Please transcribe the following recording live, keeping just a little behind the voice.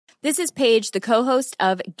This is Paige, the co-host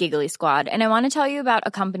of Giggly Squad, and I want to tell you about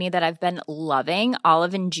a company that I've been loving,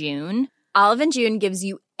 Olive & June. Olive & June gives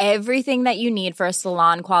you everything that you need for a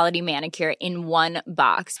salon-quality manicure in one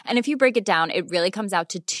box. And if you break it down, it really comes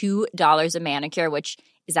out to $2 a manicure, which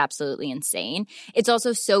is absolutely insane. It's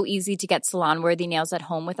also so easy to get salon-worthy nails at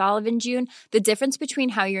home with Olive & June. The difference between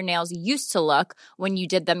how your nails used to look when you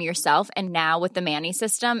did them yourself and now with the Mani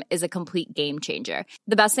system is a complete game changer.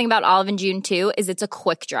 The best thing about Olive & June, too, is it's a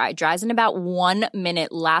quick dry. Dries in about 1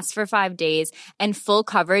 minute, lasts for 5 days, and full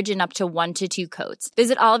coverage in up to 1 to 2 coats.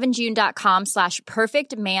 Visit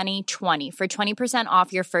oliveandjune.com/perfectmani20 for 20%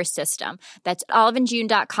 off your first system. That's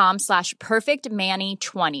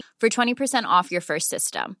oliveandjune.com/perfectmani20 for 20% off your first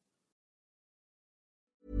system.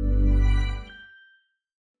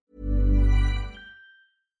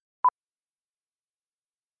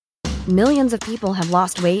 Millions of people have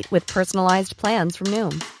lost weight with personalized plans from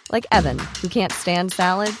Noom. Like Evan, who can't stand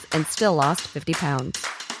salads and still lost 50 pounds.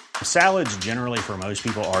 Salads generally for most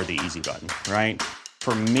people are the easy button, right?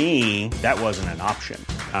 For me, that wasn't an option.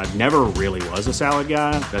 I never really was a salad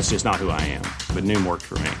guy. That's just not who I am. But Noom worked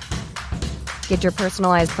for me. Get your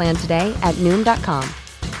personalized plan today at Noom.com.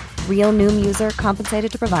 Real Noom user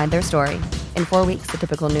compensated to provide their story. In 4 weeks, the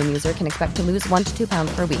typical Noom user can expect to lose 1 to 2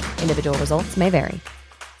 pounds per week. Individual results may vary.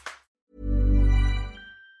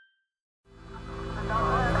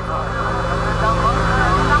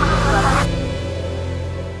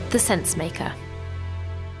 The Sensemaker.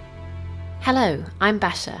 Hello, I'm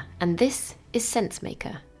Basha, and this is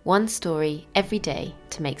Sensemaker. One story every day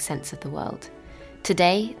to make sense of the world.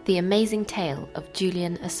 Today, the amazing tale of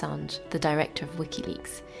Julian Assange, the director of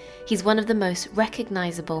WikiLeaks. He's one of the most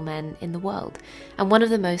recognisable men in the world, and one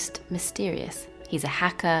of the most mysterious. He's a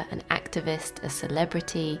hacker, an activist, a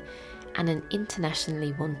celebrity, and an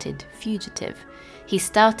internationally wanted fugitive. He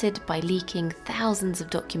started by leaking thousands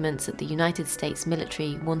of documents that the United States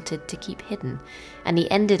military wanted to keep hidden, and he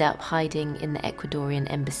ended up hiding in the Ecuadorian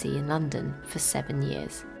embassy in London for 7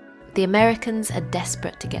 years. The Americans are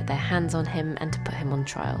desperate to get their hands on him and to put him on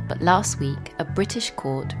trial, but last week a British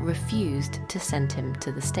court refused to send him to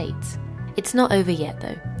the States. It's not over yet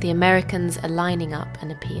though. The Americans are lining up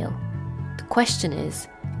an appeal. The question is,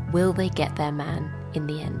 will they get their man in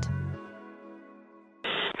the end?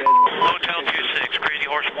 Hotel 26, Crazy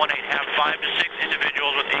Horse 18, have 5 to 6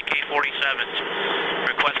 individuals with AK-47s.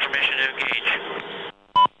 Request permission to engage.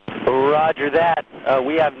 Roger that.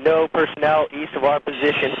 We have no personnel east of our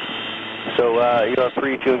position, so you are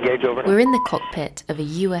free to engage over. We're in the cockpit of a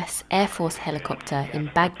US Air Force helicopter in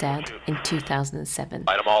Baghdad in 2007.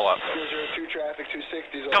 Light them all up. 202 traffic,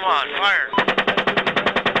 260. Come on, fire!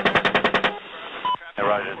 Hey,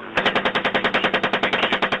 Roger.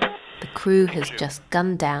 The crew has just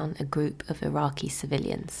gunned down a group of Iraqi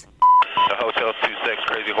civilians. Hotel 26,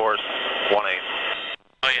 Crazy Horse 18.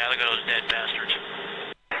 Oh yeah, look at those dead bastards.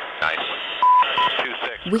 Nice.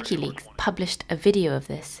 26. WikiLeaks published a video of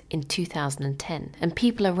this in 2010, and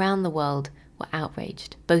people around the world were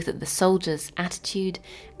outraged, both at the soldiers' attitude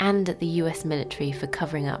and at the US military for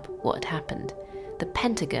covering up what had happened. The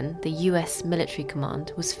Pentagon, the US military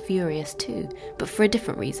command, was furious too, but for a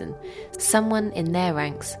different reason. Someone in their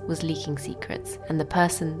ranks was leaking secrets, and the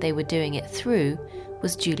person they were doing it through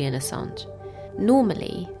was Julian Assange.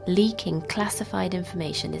 Normally, leaking classified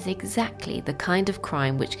information is exactly the kind of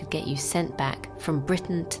crime which could get you sent back from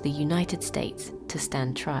Britain to the United States to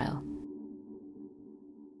stand trial.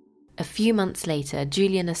 A few months later,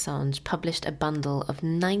 Julian Assange published a bundle of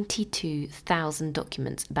 92,000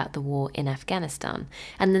 documents about the war in Afghanistan,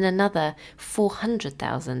 and then another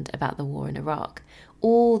 400,000 about the war in Iraq.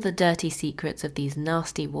 All the dirty secrets of these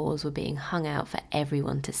nasty wars were being hung out for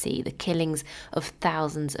everyone to see, the killings of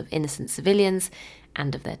thousands of innocent civilians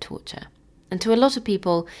and of their torture. And to a lot of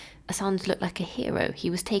people, Assange looked like a hero. He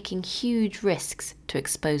was taking huge risks to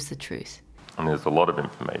expose the truth. And there's a lot of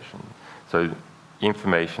information. So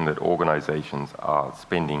information that organisations are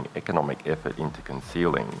spending economic effort into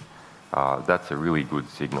concealing, that's a really good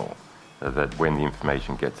signal that when the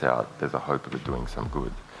information gets out, there's a hope of it doing some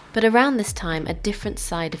good. But around this time, a different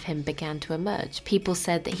side of him began to emerge. People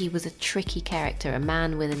said that he was a tricky character, a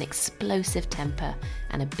man with an explosive temper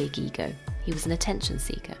and a big ego. He was an attention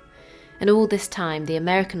seeker. And all this time, the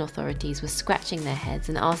American authorities were scratching their heads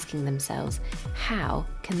and asking themselves, how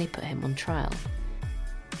can they put him on trial?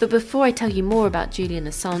 But before I tell you more about Julian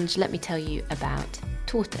Assange, let me tell you about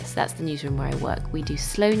Tortoise. That's the newsroom where I work. We do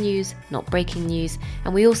slow news, not breaking news,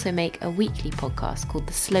 and we also make a weekly podcast called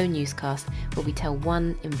the Slow Newscast, where we tell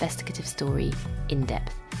one investigative story in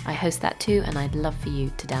depth. I host that too, and I'd love for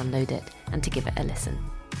you to download it and to give it a listen.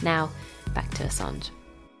 Now, back to Assange.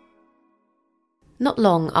 Not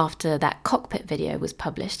long after that cockpit video was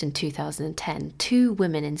published in 2010, 2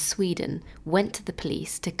 women in Sweden went to the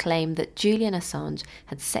police to claim that Julian Assange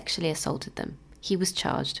had sexually assaulted them. He was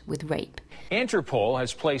charged with rape. Interpol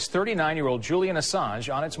has placed 39-year-old Julian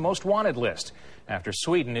Assange on its most wanted list after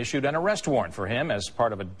Sweden issued an arrest warrant for him as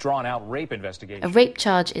part of a drawn-out rape investigation. A rape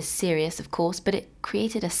charge is serious, of course, but it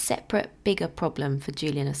created a separate, bigger problem for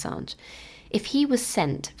Julian Assange. If he was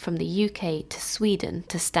sent from the UK to Sweden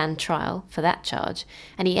to stand trial for that charge,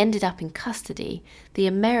 and he ended up in custody, the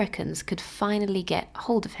Americans could finally get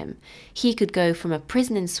hold of him. He could go from a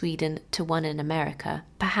prison in Sweden to one in America,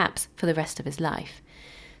 perhaps for the rest of his life.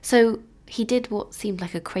 So he did what seemed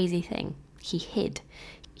like a crazy thing. He hid.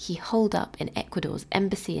 He holed up in Ecuador's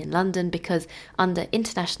embassy in London because under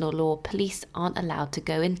international law, police aren't allowed to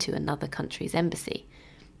go into another country's embassy.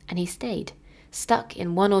 And he stayed. Stuck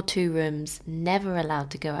in 1 or 2 rooms, never allowed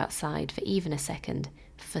to go outside for even a second,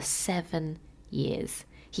 for 7 years.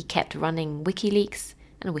 He kept running WikiLeaks,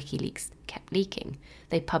 and WikiLeaks kept leaking.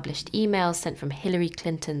 They published emails sent from Hillary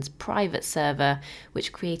Clinton's private server,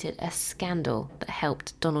 which created a scandal that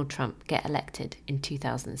helped Donald Trump get elected in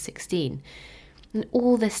 2016. And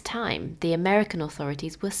all this time, the American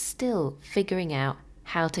authorities were still figuring out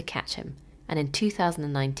how to catch him. And in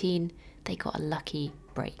 2019, they got a lucky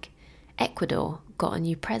break. Ecuador got a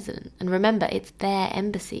new president, and remember, it's their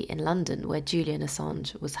embassy in London where Julian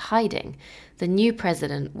Assange was hiding. The new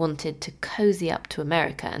president wanted to cozy up to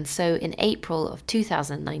America, and so in April of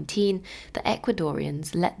 2019, the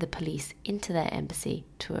Ecuadorians let the police into their embassy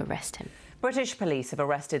to arrest him. British police have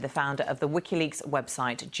arrested the founder of the WikiLeaks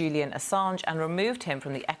website, Julian Assange, and removed him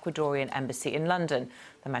from the Ecuadorian embassy in London.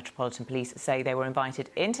 The Metropolitan Police say they were invited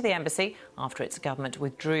into the embassy after its government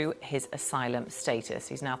withdrew his asylum status.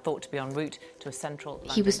 He's now thought to be en route to a central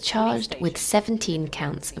London. He was charged with 17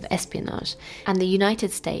 counts of espionage, and the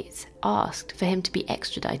United States asked for him to be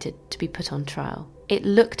extradited to be put on trial. It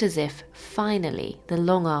looked as if, finally, the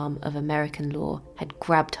long arm of American law had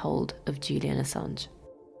grabbed hold of Julian Assange.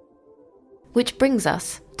 Which brings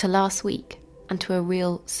us to last week, and to a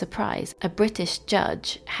real surprise. A British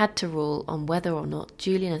judge had to rule on whether or not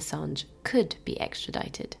Julian Assange could be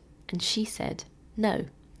extradited, and she said no.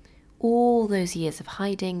 All those years of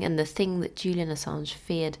hiding and the thing that Julian Assange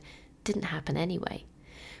feared didn't happen anyway.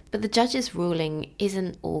 But the judge's ruling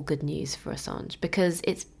isn't all good news for Assange, because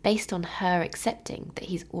it's based on her accepting that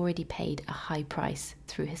he's already paid a high price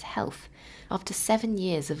through his health. After 7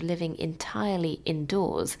 years of living entirely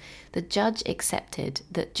indoors, the judge accepted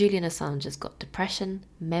that Julian Assange has got depression,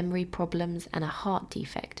 memory problems, and a heart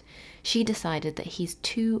defect. She decided that he's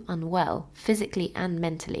too unwell, physically and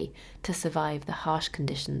mentally, to survive the harsh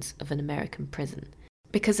conditions of an American prison.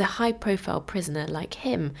 Because a high-profile prisoner like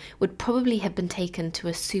him would probably have been taken to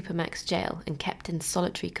a supermax jail and kept in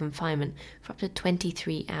solitary confinement for up to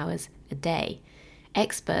 23 hours a day.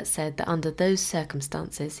 Experts said that under those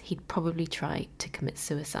circumstances, he'd probably try to commit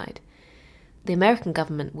suicide. The American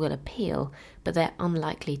government will appeal, but they're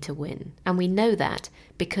unlikely to win. And we know that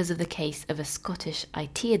because of the case of a Scottish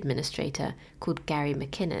IT administrator called Gary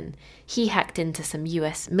McKinnon. He hacked into some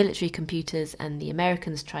US military computers, and the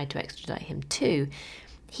Americans tried to extradite him too.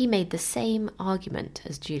 He made the same argument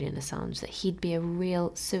as Julian Assange, that he'd be a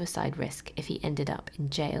real suicide risk if he ended up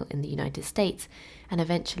in jail in the United States, and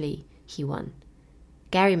eventually he won.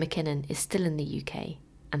 Gary McKinnon is still in the UK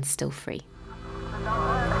and still free.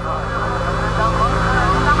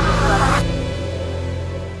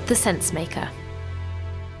 The Sense Maker.